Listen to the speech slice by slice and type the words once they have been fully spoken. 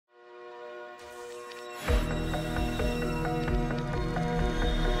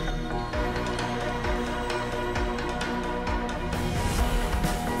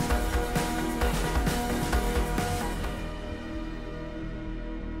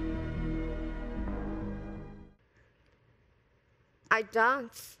I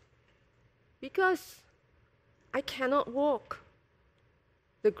dance because I cannot walk.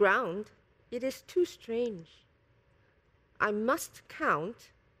 The ground, it is too strange. I must count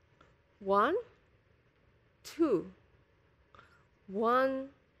 1, 2, 1,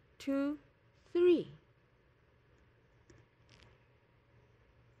 2, 3.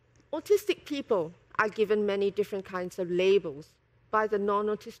 Autistic people are given many different kinds of labels by the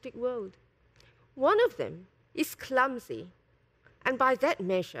non-autistic world. One of them is clumsy, and by that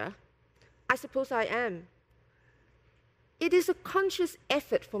measure, I suppose I am. It is a conscious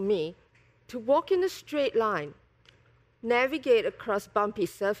effort for me to walk in a straight line, navigate across bumpy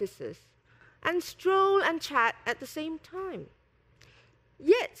surfaces, and stroll and chat at the same time.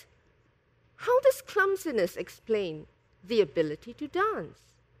 Yet, how does clumsiness explain the ability to dance?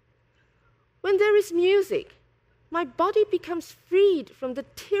 When there is music, my body becomes freed from the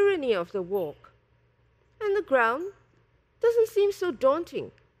tyranny of the walk, and the ground doesn't seem so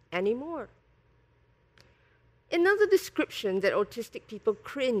daunting anymore. Another description that autistic people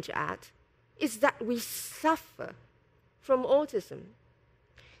cringe at is that we suffer from autism.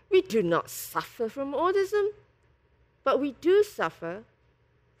 We do not suffer from autism, but we do suffer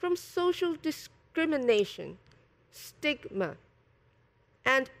from social discrimination, stigma,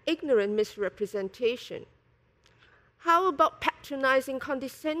 and ignorant misrepresentation. How about patronizing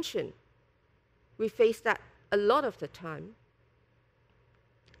condescension? We face that a lot of the time.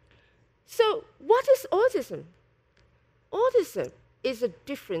 So, what is autism? Autism is a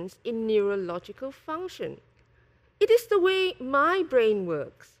difference in neurological function. It is the way my brain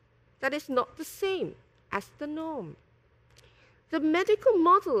works that is not the same as the norm. The medical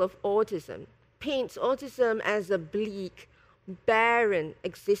model of autism paints autism as a bleak, barren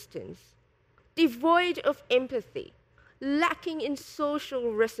existence, devoid of empathy, lacking in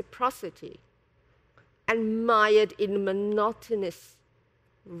social reciprocity, and mired in monotonous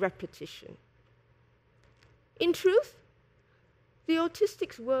repetition. In truth, the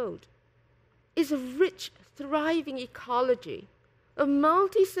autistic's world is a rich, thriving ecology of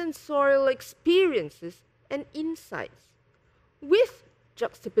multisensorial experiences and insights, with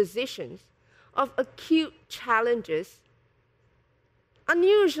juxtapositions of acute challenges,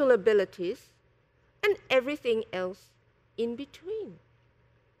 unusual abilities, and everything else in between.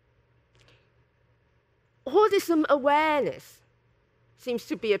 Autism awareness seems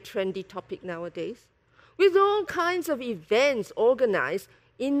to be a trendy topic nowadays, with all kinds of events organized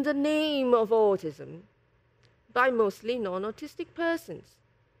in the name of autism by mostly non-autistic persons.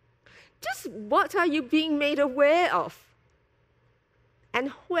 Just what are you being made aware of? And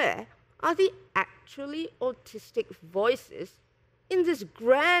where are the actually autistic voices in this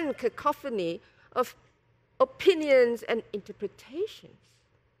grand cacophony of opinions and interpretations?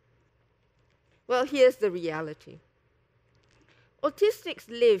 Well, here's the reality. Autistics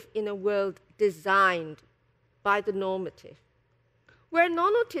live in a world designed by the normative, where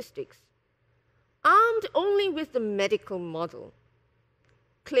non-autistics, armed only with the medical model,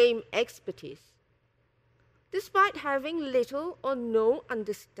 claim expertise, despite having little or no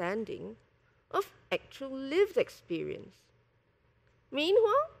understanding of actual lived experience.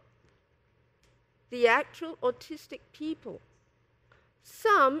 Meanwhile, the actual autistic people,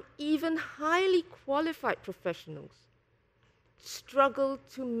 some even highly qualified professionals, struggle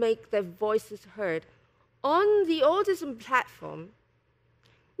to make their voices heard on the autism platform,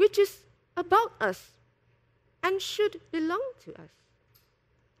 which is about us and should belong to us.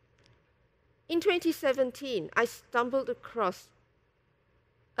 In 2017, I stumbled across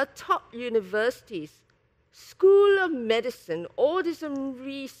a top university's School of Medicine Autism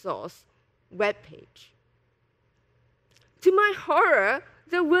Resource webpage. To my horror,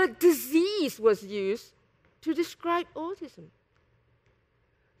 the word disease was used to describe autism.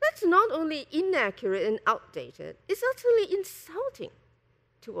 That's not only inaccurate and outdated, it's utterly insulting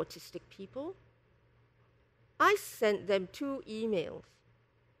to autistic people. I sent them 2 emails,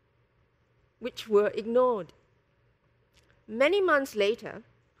 which were ignored. Many months later,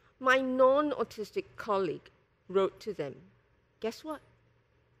 my non-autistic colleague wrote to them. Guess what?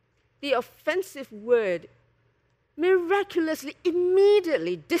 The offensive word miraculously,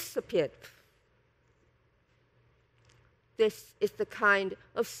 immediately disappeared. This is the kind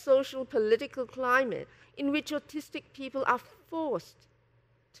of social political climate in which autistic people are forced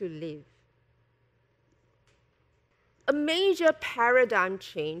to live. A major paradigm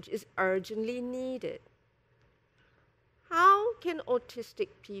change is urgently needed. How can autistic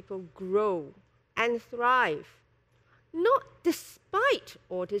people grow and thrive, not despite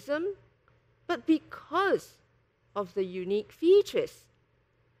autism, but because of the unique features?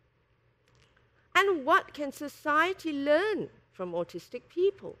 And what can society learn from autistic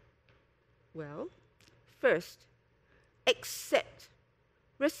people? Well, first, accept,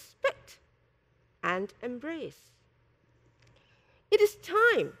 respect, and embrace. It is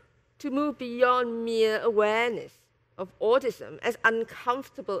time to move beyond mere awareness of autism as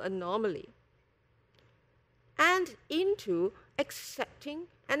uncomfortable anomaly and into accepting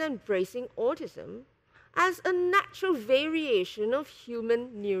and embracing autism as a natural variation of human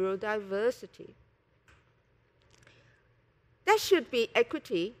neurodiversity. There should be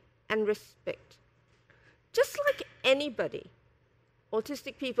equity and respect. Just like anybody,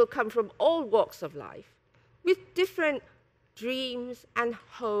 autistic people come from all walks of life with different dreams and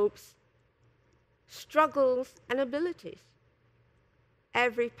hopes, struggles and abilities.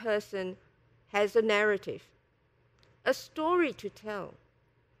 Every person has a narrative, a story to tell.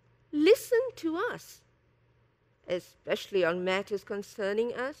 Listen to us, especially on matters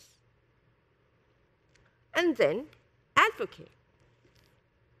concerning us, and then advocate.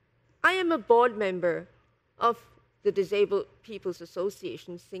 I am a board member of the Disabled People's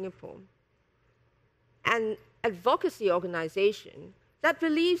Association Singapore, an advocacy organization that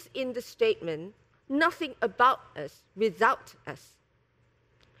believes in the statement, "Nothing about us without us."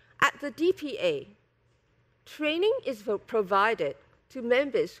 At the DPA, training is provided to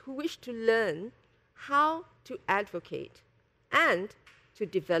members who wish to learn how to advocate and to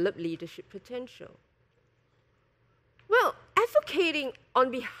develop leadership potential. Well, advocating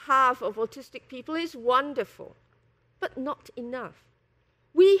on behalf of autistic people is wonderful, but not enough.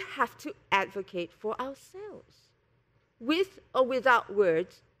 We have to advocate for ourselves. With or without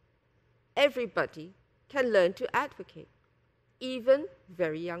words, everybody can learn to advocate. Even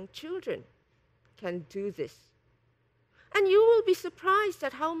very young children can do this. And you will be surprised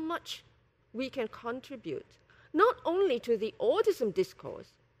at how much we can contribute, not only to the autism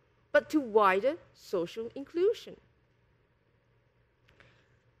discourse, but to wider social inclusion.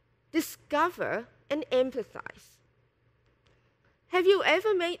 Discover and empathize. Have you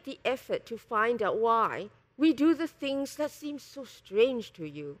ever made the effort to find out why we do the things that seem so strange to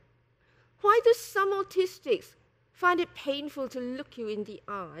you? Why do some autistics find it painful to look you in the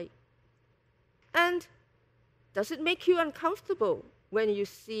eye? And does it make you uncomfortable when you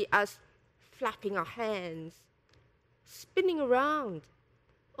see us flapping our hands, spinning around,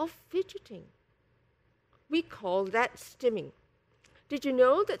 or fidgeting? We call that stimming. Did you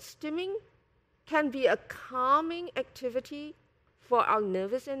know that stimming can be a calming activity for our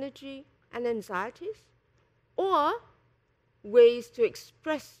nervous energy and anxieties? Or ways to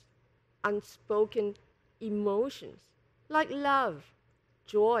express unspoken emotions like love,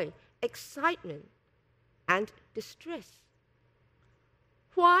 joy, excitement, and distress.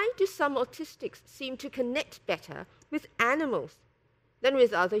 Why do some autistics seem to connect better with animals than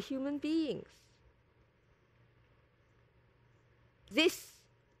with other human beings? This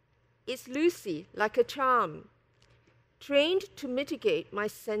is Lucy like a charm, trained to mitigate my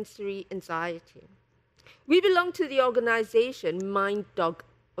sensory anxiety. We belong to the organization Mind Dog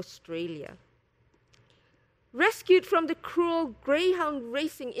Australia. Rescued from the cruel greyhound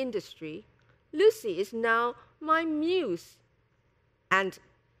racing industry, Lucy is now my muse and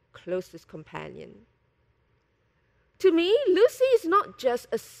closest companion. To me, Lucy is not just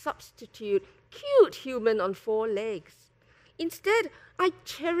a substitute, cute human on 4 legs. Instead, I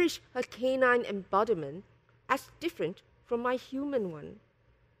cherish her canine embodiment as different from my human one.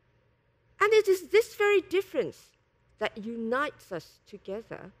 And it is this very difference that unites us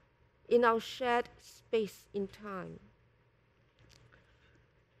together in our shared space in time.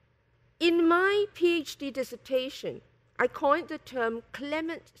 In my PhD dissertation, I coined the term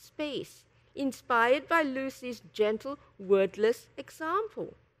clement space, inspired by Lucy's gentle, wordless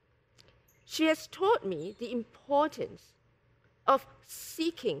example. She has taught me the importance of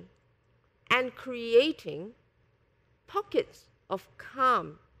seeking and creating pockets of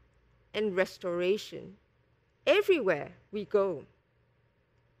calm and restoration everywhere we go.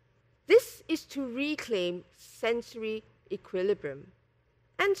 This is to reclaim sensory equilibrium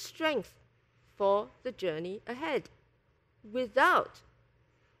and strength for the journey ahead without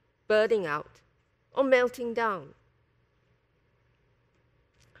burning out or melting down.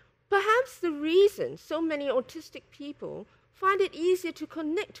 Perhaps the reason so many autistic people find it easier to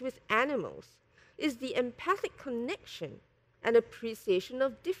connect with animals is the empathic connection and appreciation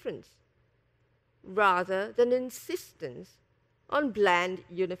of difference, rather than insistence on bland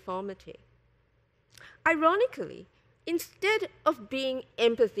uniformity. Ironically, instead of being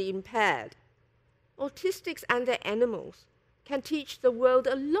empathy impaired, autistics and their animals can teach the world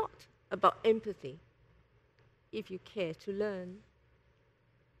a lot about empathy, if you care to learn.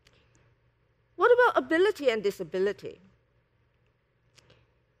 What about ability and disability?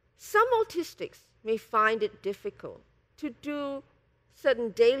 Some autistics may find it difficult to do certain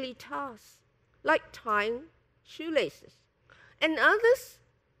daily tasks, like tying shoelaces, and others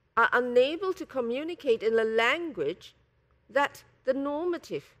are unable to communicate in a language that the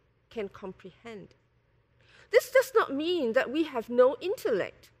normative can comprehend. This does not mean that we have no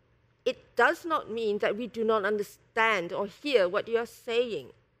intellect. It does not mean that we do not understand or hear what you are saying.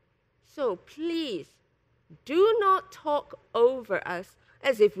 So please, do not talk over us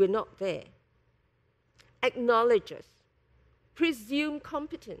as if we're not there. Acknowledge us. Presume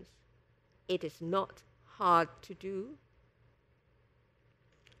competence. It is not hard to do.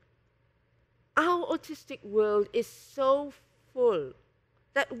 Our autistic world is so full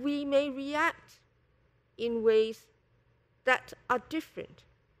that we may react in ways that are different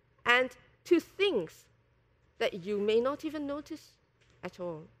and to things that you may not even notice at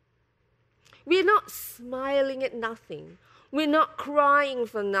all. We're not smiling at nothing. We're not crying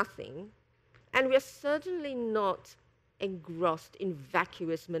for nothing. And we're certainly not engrossed in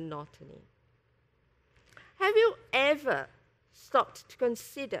vacuous monotony. Have you ever stopped to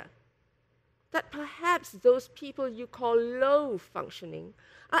consider that perhaps those people you call low functioning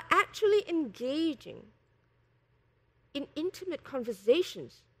are actually engaging in intimate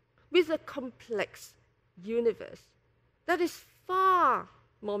conversations with a complex universe that is far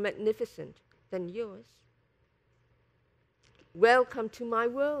more magnificent than yours? Welcome to my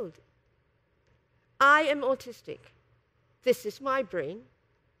world. I am autistic. This is my brain.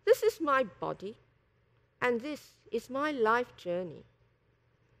 This is my body. And this is my life journey.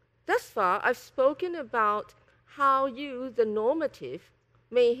 Thus far, I've spoken about how you, the normative,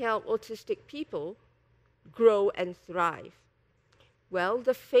 may help autistic people grow and thrive. Well,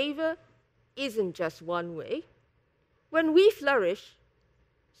 the favor isn't just one way. When we flourish,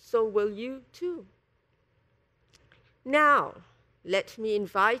 so will you too. Now, let me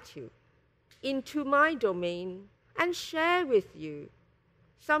invite you into my domain and share with you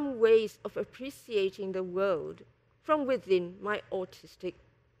some ways of appreciating the world from within my autistic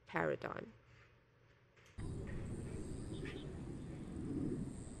paradigm.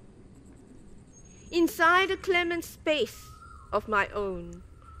 Inside a clement space of my own,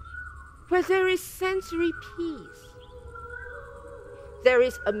 where there is sensory peace, there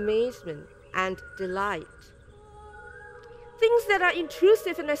is amazement and delight. Things that are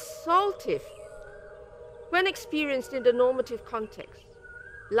intrusive and assaultive when experienced in the normative context,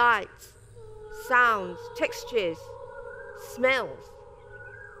 lights, sounds, textures, smells,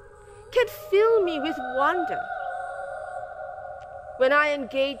 can fill me with wonder when I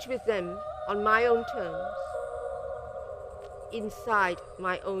engage with them on my own terms, inside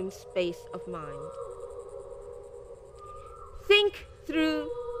my own space of mind. Think through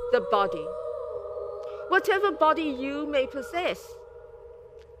the body. Whatever body you may possess,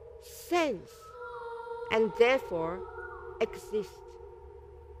 sense, and therefore exist.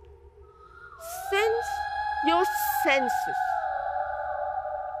 Sense your senses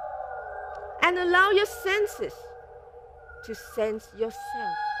and allow your senses to sense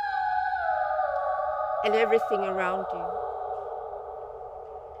yourself and everything around you.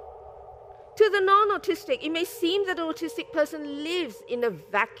 To the non-autistic, it may seem that an autistic person lives in a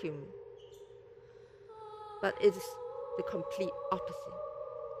vacuum, but it's the complete opposite.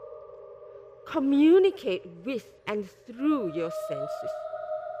 Communicate with and through your senses,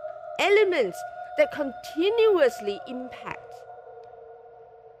 elements that continuously impact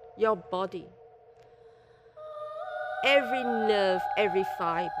your body, every nerve, every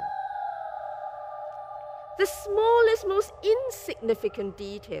fiber. The smallest, most insignificant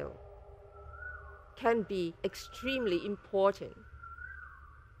detail can be extremely important.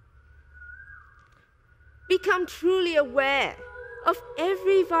 Become truly aware of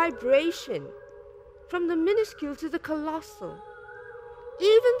every vibration, from the minuscule to the colossal,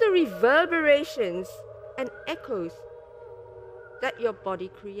 even the reverberations and echoes that your body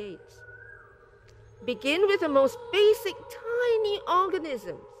creates. Begin with the most basic tiny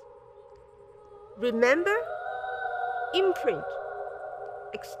organisms. Remember, imprint,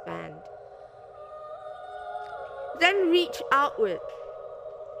 expand. Then reach outward,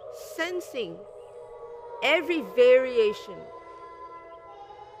 sensing every variation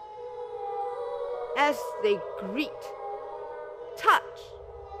as they greet, touch,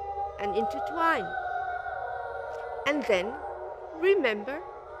 and intertwine. And then remember,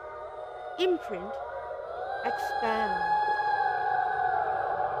 imprint, expand.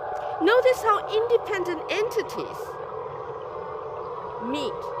 Notice how independent entities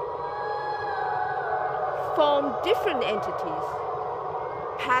meet, form different entities,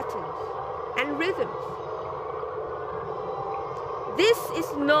 patterns, and rhythms. This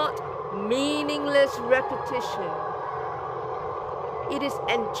is not meaningless repetition. It is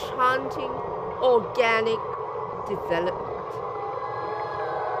enchanting, organic development.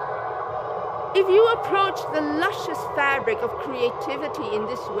 If you approach the luscious fabric of creativity in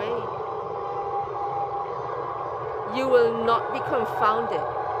this way, you will not be confounded,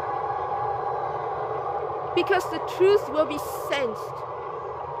 because the truth will be sensed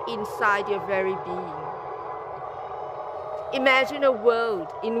inside your very being. Imagine a world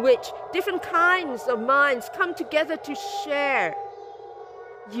in which different kinds of minds come together to share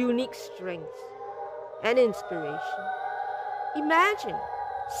unique strengths and inspiration. Imagine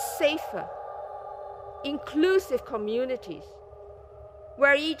safer, inclusive communities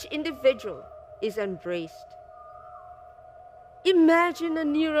where each individual is embraced. Imagine a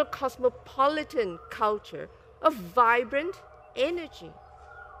neuro-cosmopolitan culture of vibrant energy.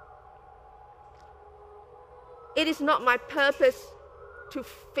 It is not my purpose to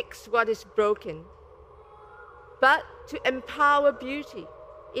fix what is broken, but to empower beauty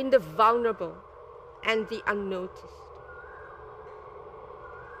in the vulnerable and the unnoticed.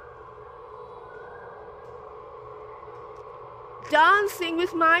 Dancing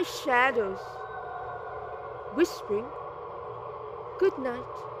with my shadows, whispering good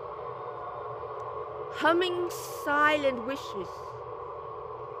night, humming silent wishes,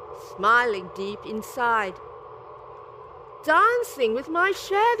 smiling deep inside, dancing with my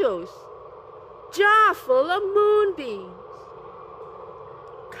shadows, jar full of moonbeams.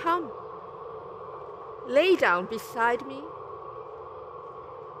 Come, lay down beside me,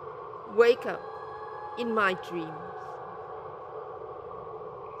 wake up in my dreams.